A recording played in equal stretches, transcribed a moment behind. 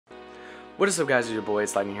What is up, guys? It's your boy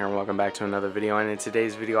ItssLightning here, and welcome back to another video. And in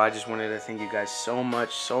today's video, I just wanted to thank you guys so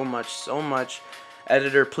much.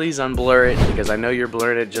 Editor, please unblur it, because I know you're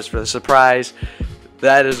blurring it just for the surprise.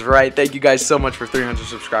 That is right. Thank you guys so much for 300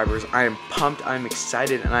 subscribers. I am pumped, I'm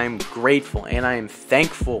excited, and I am grateful, and I am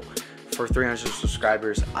thankful for 300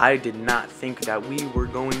 subscribers. I did not think that we were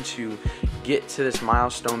going to get to this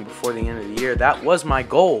milestone before the end of the year. That was my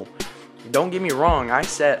goal. Don't get me wrong, I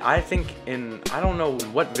think in, I don't know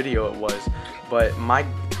what video it was, but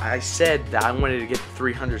I said that I wanted to get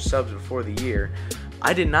 300 subs before the year.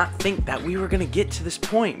 I did not think that we were going to get to this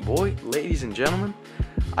point, ladies and gentlemen.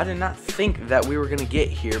 I did not think that we were going to get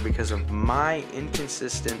here because of my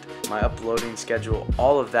my uploading schedule,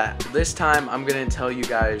 all of that. This time, I'm going to tell you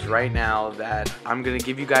guys right now that I'm going to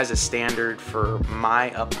give you guys a standard for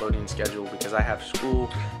my uploading schedule because I have school,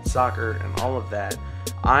 soccer, and all of that.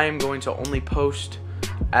 I'm going to only post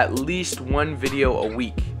at least one video a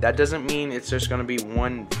week. That doesn't mean it's just going to be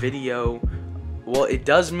one video. Well, it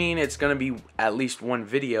does mean it's going to be at least one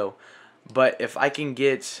video. But if I can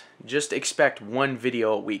just expect one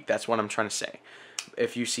video a week. That's what I'm trying to say.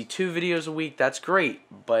 If you see 2 videos a week, that's great.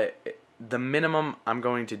 But the minimum I'm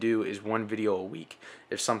going to do is 1 video a week.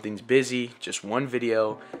 If something's busy, just 1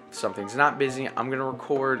 video. If something's not busy, I'm going to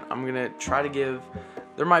record. I'm going to try to give...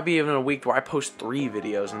 There might be even a week where I post 3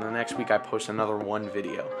 videos, and the next week I post another 1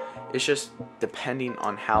 video. It's just depending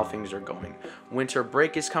on how things are going. Winter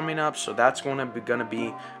break is coming up, so that's going to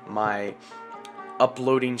be my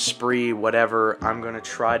uploading spree, whatever. I'm going to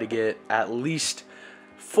try to get at least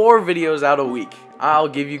 4 videos out a week. I'll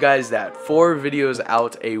give you guys that. 4 videos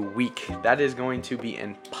out a week. That is going to be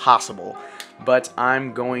impossible, but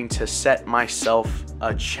I'm going to set myself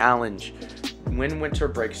a challenge when winter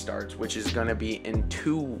break starts, which is going to be in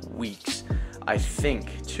 2 weeks. I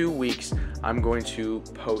think 2 weeks. I'm going to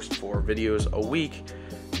post 4 videos a week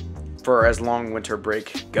for as long winter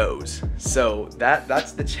break goes. So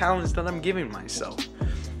that's the challenge that I'm giving myself.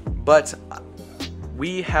 But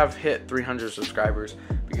we have hit 300 subscribers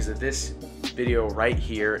because of this video right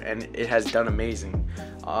here, and it has done amazing.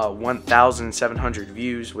 1,700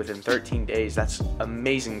 views within 13 days. That's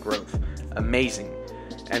amazing growth. Amazing.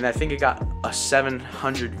 And I think it got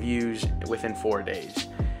 700 views within 4 days.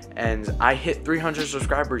 And I hit 300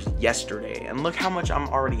 subscribers yesterday, and look how much I'm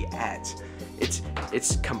already at.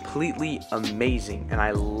 It's completely amazing, and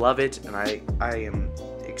I love it, and I am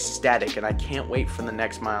ecstatic, and I can't wait for the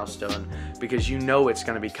next milestone because you know it's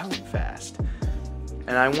going to be coming fast.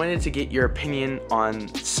 And I wanted to get your opinion on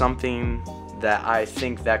something that I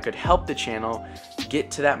think that could help the channel get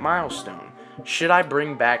to that milestone. Should I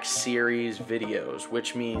bring back series videos,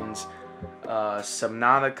 which means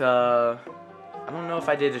Subnautica? I don't know if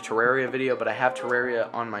I did a Terraria video, but I have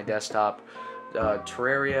Terraria on my desktop.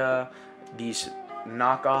 Terraria, these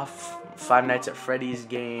knockoff Five Nights at Freddy's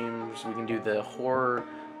games. We can do the horror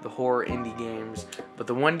indie games. But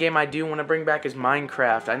the one game I do want to bring back is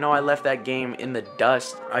Minecraft. I know I left that game in the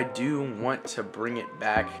dust. I do want to bring it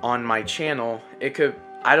back on my channel.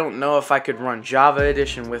 I don't know if I could run Java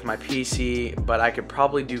Edition with my PC, but I could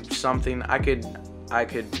probably do something. I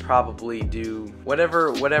could probably do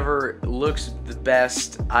whatever looks the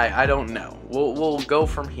best. I don't know. We'll go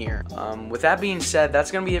from here. With that being said,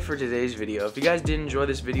 that's gonna be it for today's video. If you guys did enjoy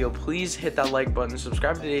this video, please hit that like button,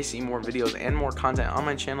 subscribe today to see more videos and more content on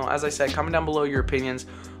my channel. As I said, comment down below your opinions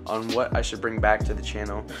on what I should bring back to the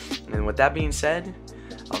channel. And with that being said,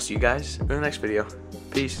 I'll see you guys in the next video.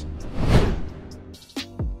 Peace.